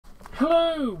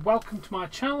Hello, welcome to my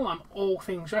channel. I'm All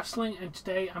Things Wrestling, and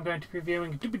today I'm going to be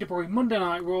reviewing WWE Monday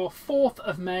Night Raw, 4th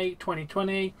of May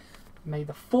 2020. May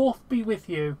the 4th be with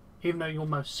you, even though you're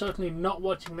most certainly not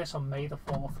watching this on May the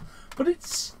 4th.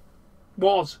 But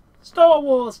was Star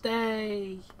Wars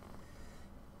Day!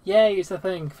 Yay is the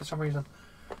thing for some reason.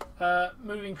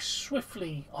 Moving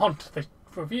swiftly on to the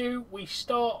review, we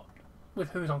start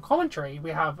with who's on commentary. We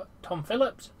have Tom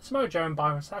Phillips, Samoa Joe and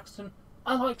Byron Saxton.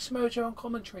 I like Samoa Joe on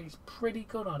commentary, he's pretty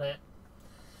good on it.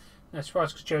 No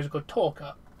surprise because Joe's a good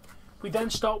talker. We then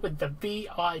start with the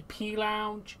VIP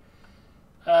lounge.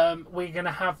 We're going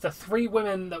to have the three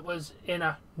women that was in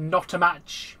a not a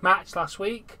match last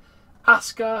week.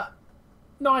 Asuka,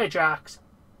 Nia Jax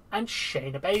and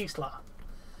Shayna Baszler.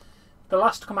 The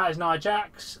last to come out is Nia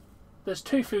Jax. There's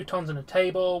two futons on a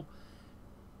table.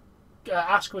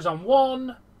 Asuka was on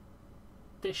one.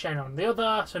 Shayna on the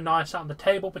other, so Nia sat on the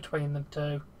table between them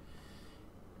two.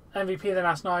 MVP then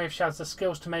asked Nia if she has the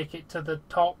skills to make it to the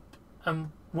top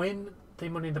and win the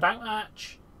Money in the Bank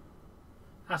match.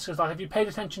 Asuka's like, have you paid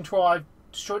attention to what I've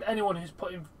destroyed anyone who's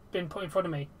been put in front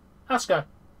of me? Asuka,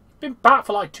 you've been back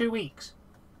for like 2 weeks.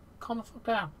 Calm the fuck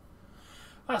down.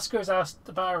 Asuka is asked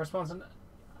about her response, and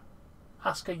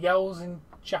Asuka yells in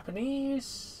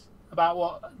Japanese about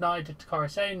what Nia did to Kairi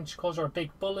Sane. She calls her a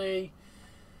big bully.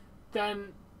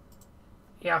 Then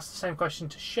he asks the same question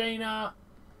to Shayna,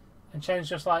 and Shayna's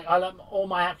just like, I let all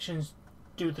my actions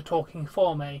do the talking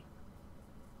for me.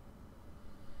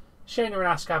 Shayna and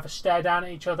Asuka have a stare down at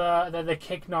each other, and then they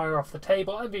kick Nia off the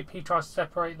table. MVP tries to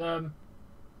separate them.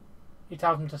 He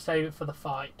tells them to save it for the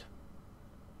fight.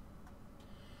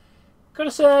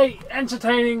 Gotta say,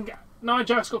 entertaining. Nia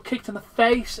Jax got kicked in the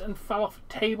face and fell off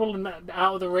a table and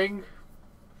out of the ring.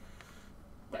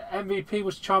 MVP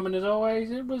was charming as always.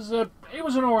 It was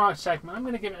an alright segment. I'm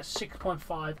going to give it a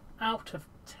 6.5 out of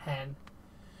 10.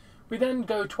 We then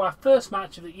go to our first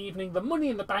match of the evening, the Money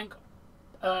in the Bank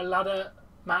ladder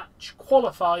match,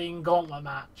 qualifying gauntlet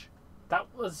match. That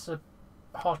was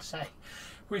hard to say.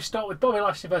 We start with Bobby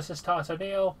Lashley versus Titus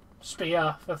O'Neil.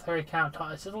 Spear for 3 count.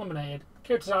 Titus is eliminated.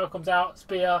 Kira Tozawa comes out.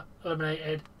 Spear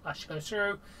eliminated. Lashley goes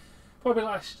through. Bobby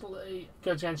Lashley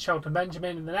goes against Shelton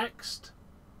Benjamin in the next.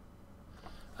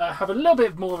 Have a little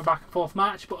bit more of a back and forth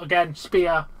match, but again,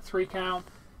 Spear, 3 count.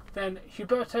 Then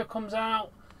Huberto comes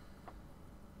out.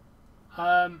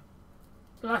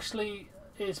 Lashley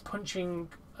is punching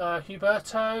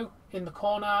Huberto in the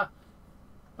corner.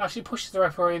 Lashley pushes the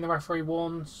referee, and the referee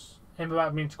warns him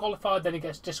about being disqualified. Then he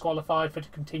gets disqualified for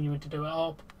continuing to do it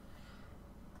up.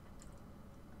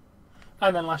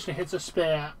 And then Lashley hits a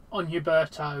spear on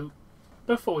Huberto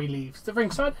before he leaves the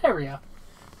ringside area.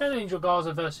 Then Angel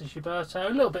Garza versus Huberto,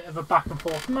 a little bit of a back and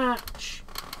forth match,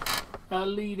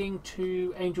 leading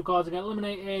to Angel Garza getting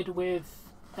eliminated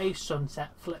with a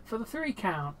sunset flip for the 3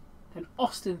 count. Then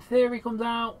Austin Theory comes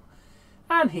out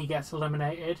and he gets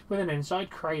eliminated with an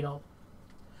inside cradle.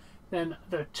 Then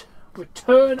the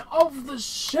return of the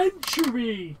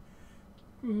century,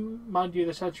 mind you,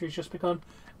 the century's just begun.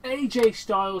 AJ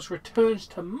Styles returns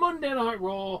to Monday Night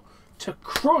Raw to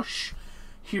crush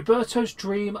Huberto's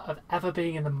dream of ever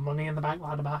being in the Money in the Bank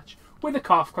ladder match, with a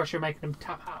calf crusher making him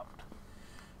tap out.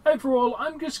 Overall,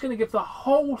 I'm just going to give the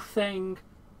whole thing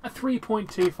a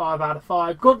 3.25 out of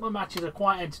 5. Gauntlet matches are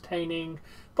quite entertaining.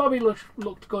 Bobby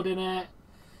looked good in it.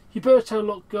 Huberto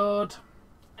looked good.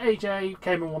 AJ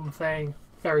came and won the thing.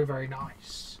 Very, very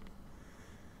nice.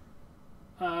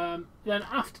 Then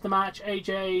after the match,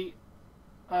 AJ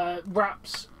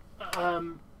wraps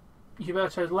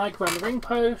Huberto's leg around the ring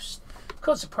post.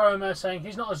 Cuts a promo saying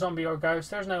he's not a zombie or a ghost.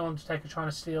 There's no Undertaker trying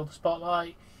to steal the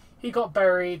spotlight. He got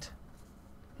buried,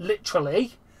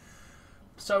 literally.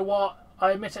 So what?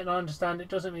 I admit it and I understand it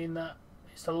doesn't mean that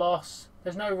it's a loss.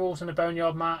 There's no rules in a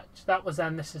Boneyard match. That was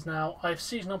then, this is now. I have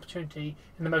seized an opportunity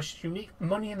in the most unique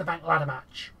Money in the Bank ladder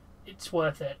match. It's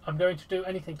worth it. I'm going to do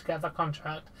anything to get that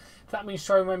contract. If that means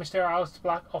throwing Rey Mysterio and Aleister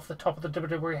Black off the top of the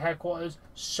WWE headquarters,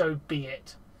 so be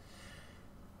it.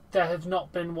 They've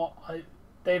not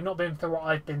been through what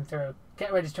I've been through.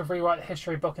 Get ready to rewrite the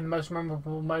history book in the most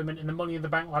memorable moment in the Money in the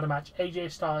Bank ladder match.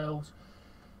 AJ Styles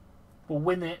will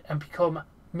win it and become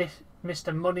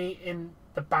Mr. Money in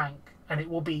the Bank, and it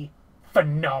will be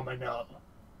phenomenal.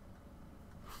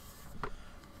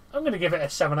 I'm going to give it a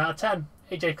 7 out of 10.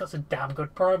 AJ cuts a damn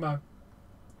good promo.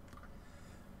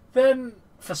 Then,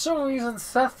 for some reason,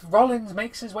 Seth Rollins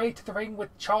makes his way to the ring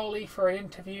with Charlie for an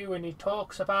interview, and he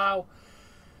talks about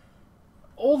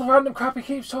all the random crap he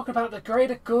keeps talking about, the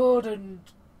greater good and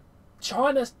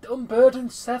trying to unburden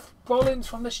Seth Rollins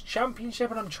from this championship,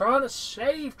 and I'm trying to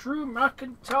save Drew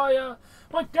McIntyre.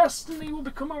 My destiny will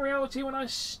become a reality when I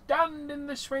stand in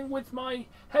this ring with my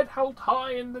head held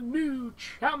high and the new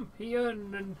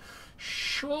champion. And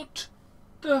shut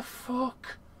the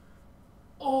fuck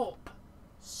up,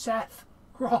 Seth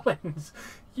Rollins.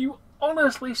 You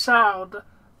honestly sound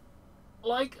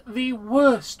like the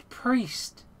worst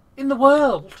priest in the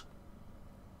world.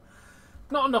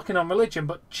 Not knocking on religion,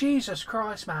 but Jesus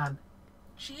Christ, man.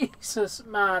 Jesus,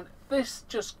 man. This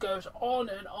just goes on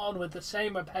and on with the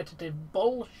same repetitive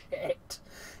bullshit.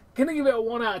 Gonna give it a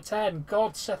 1 out of 10.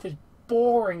 God, Seth is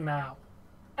boring now.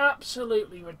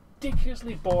 Absolutely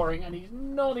ridiculously boring, and he's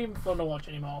not even fun to watch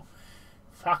anymore.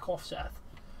 Fuck off, Seth.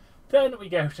 Then we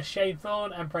go to Shane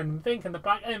Thorne and Brendan Vink, and the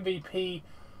Black MVP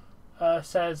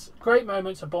says, great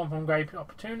moments are born from great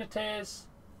opportunities.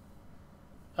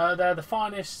 They're the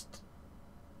finest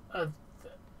of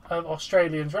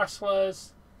Australians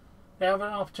wrestlers. They have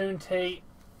an opportunity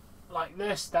like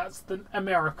this. That's a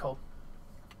miracle.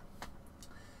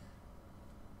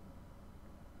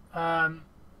 Then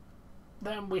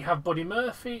we have Buddy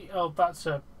Murphy. Oh, that's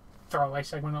a throwaway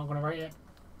segment. I'm not going to rate it.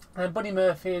 And Buddy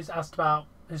Murphy is asked about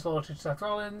his loyalty to Seth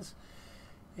Rollins.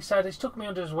 He said, he's took me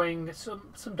under his wing.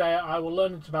 Someday I will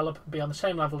learn and develop and be on the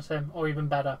same level as him, or even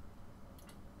better.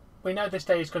 We know this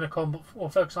day is going to come, but we'll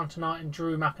focus on tonight and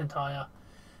Drew McIntyre.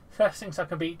 Seth thinks I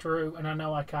can beat Drew, and I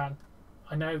know I can.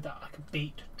 I know that I can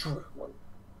beat Drew.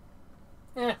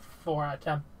 4 out of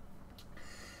 10.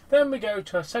 Then we go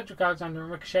to Cedric Alexander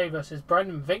and Ricochet versus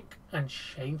Brendan Vink and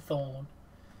Shane Thorne.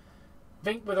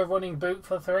 Vink with a running boot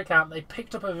for the 3 count. They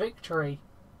picked up a victory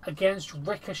against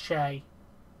Ricochet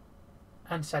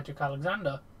and Cedric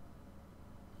Alexander.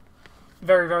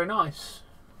 Very, very nice.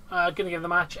 Going to give the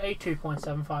match a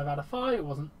 2.75 out of 5. It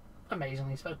wasn't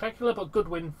amazingly spectacular, but good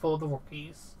win for the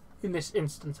rookies. In this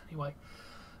instance, anyway.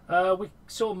 We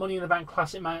saw Money in the Bank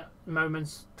Classic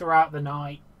moments throughout the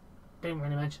night. Didn't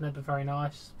really mention it, but very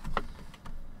nice.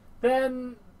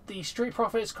 Then the Street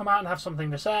Profits come out and have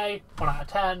something to say. 1 out of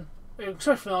 10. We go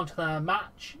swiftly on to the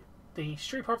match. The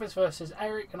Street Profits versus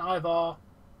Eric and Ivar.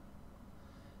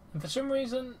 And for some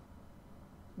reason,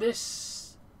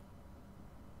 this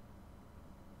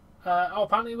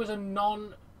apparently it was a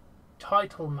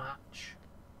non-title match.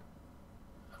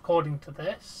 According to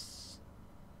this.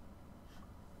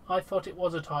 I thought it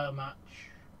was a title match.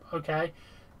 Okay.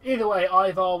 Either way,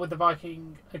 Ivar with the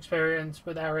Viking experience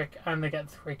with Eric, and they get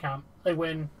the 3 count. They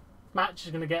win. Match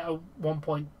is going to get a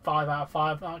 1.5 out of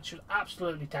 5. Match was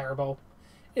absolutely terrible,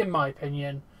 in my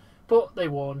opinion. But they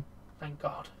won. Thank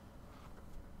God.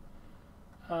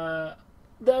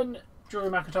 Then Drew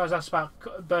McIntyre's asked about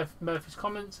Murphy's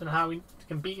comments and how he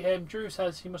can beat him. Drew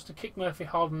says he must have kicked Murphy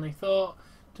harder than he thought.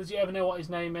 Does he ever know what his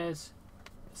name is?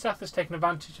 Seth has taken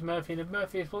advantage of Murphy, and if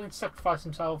Murphy is willing to sacrifice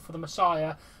himself for the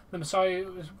Messiah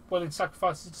is willing to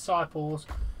sacrifice his disciples,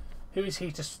 who is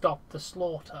he to stop the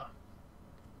slaughter?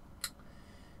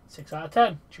 6 out of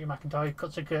 10. Drew McIntyre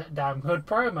cuts a damn good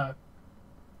promo.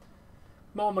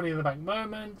 More Money in the Bank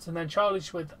moments, and then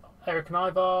Charlie's with Eric and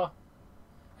Ivar.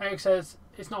 Eric says,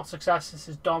 it's not success, this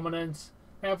is dominance.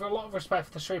 They have a lot of respect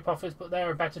for the Street Profits, but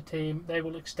they're a better team. They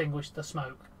will extinguish the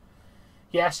smoke.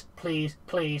 Yes, please,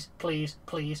 please, please,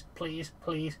 please, please,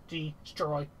 please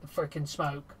destroy the freaking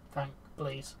smoke.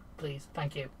 Please,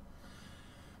 thank you.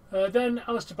 Then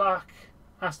Aleister Black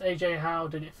asked AJ how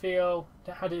did it feel?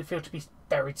 How did it feel to be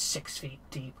buried 6 feet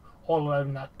deep, all alone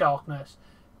in that darkness,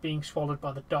 being swallowed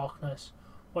by the darkness?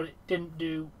 What it didn't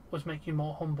do was make you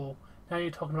more humble. Now you're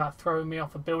talking about throwing me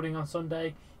off a building on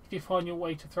Sunday. If you find your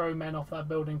way to throw men off that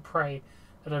building, pray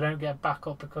that I don't get back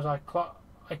up, because I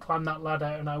climb that ladder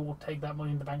and I will take that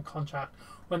Money in the Bank contract.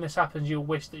 When this happens, you'll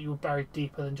wish that you were buried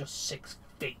deeper than just 6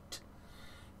 feet.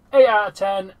 8 out of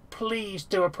 10. Please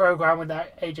do a program with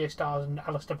that AJ Styles and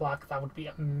Aleister Black. That would be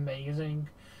amazing.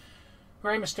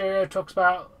 Rey Mysterio talks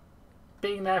about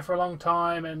being there for a long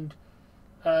time, and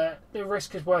the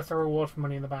risk is worth the reward for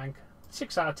Money in the Bank.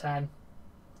 6 out of 10.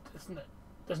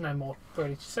 There's no more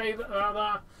really to say about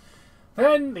that.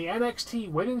 Then the NXT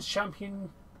Women's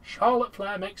Champion Charlotte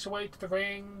Flair makes her way to the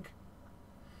ring.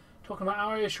 Talking about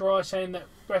Io Shirai saying that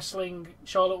wrestling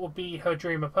Charlotte will be her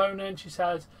dream opponent. She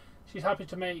says she's happy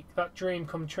to make that dream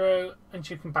come true and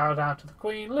she can bow down to the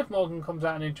Queen. Liv Morgan comes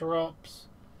out and interrupts.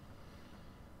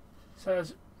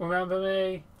 Says, remember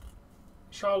me.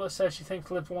 Charlotte says she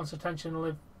thinks Liv wants attention and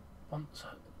Liv wants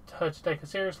her to take her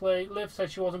seriously. Liv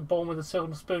says she wasn't born with a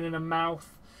silver spoon in her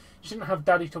mouth. She didn't have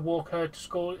daddy to walk her to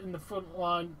school in the front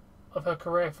line of her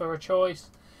career for her choice.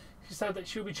 She said that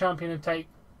she'll be champion and take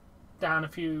down a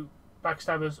few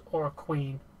backstabbers or a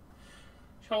queen.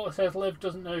 Charlotte says Liv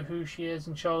doesn't know who she is,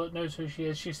 and Charlotte knows who she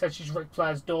is. She said she's Ric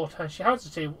Flair's daughter. She had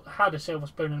a silver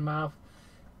spoon in her mouth.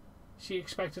 She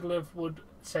expected Liv would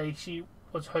say she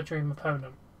was her dream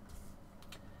opponent.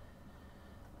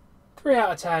 3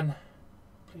 out of 10.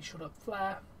 Please shut up,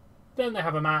 Flair. Then they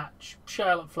have a match.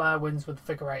 Charlotte Flair wins with the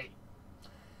figure 8.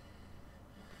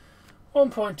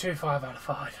 1.25 out of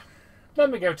 5.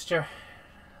 Then we go to Joe.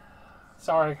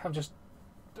 Sorry, I'm just...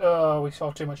 Oh, we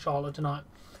saw too much Charlotte tonight.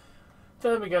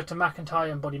 Then we go to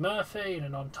McIntyre and Buddy Murphy in a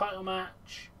non-title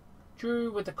match.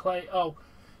 Drew with the Clay... Oh,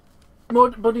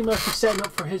 Buddy Murphy setting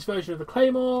up for his version of the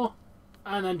Claymore.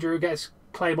 And then Drew gets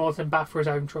Claymore and back for his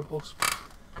own troubles.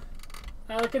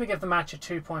 Going to give the match a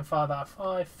 2.5 out of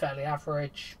 5. Fairly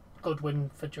average. Good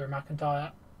win for Drew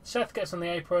McIntyre. Seth gets on the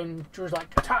apron. Drew's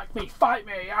like, attack me, fight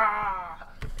me, ah!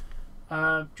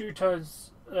 Drew turns...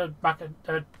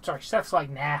 Seth's like,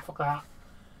 nah, fuck that.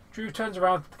 Drew turns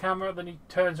around to the camera, then he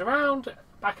turns around,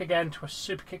 back again to a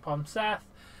super kick on Seth.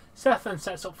 Seth then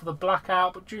sets up for the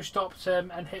blackout, but Drew stops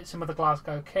him and hits him with a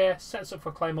Glasgow kiss. Sets up for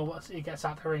a Claymore, but he gets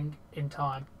out the ring in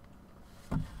time.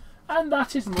 And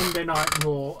that is Monday Night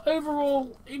Raw.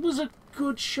 Overall, it was a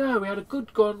good show. We had a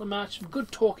good gauntlet match, some good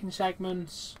talking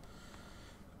segments.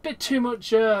 Bit too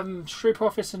much Street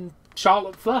Profits and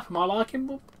Charlotte Flair for my liking,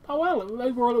 but oh well,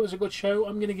 overall it was a good show.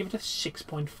 I'm going to give it a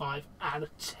 6.5 out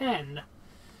of 10.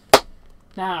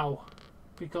 Now,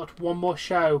 we've got one more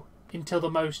show until the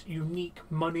most unique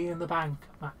Money in the Bank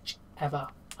match ever.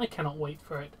 I cannot wait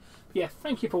for it. But yeah,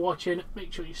 thank you for watching.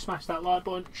 Make sure you smash that like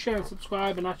button, share and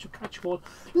subscribe, and I shall catch you all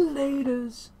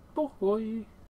laters. Bye.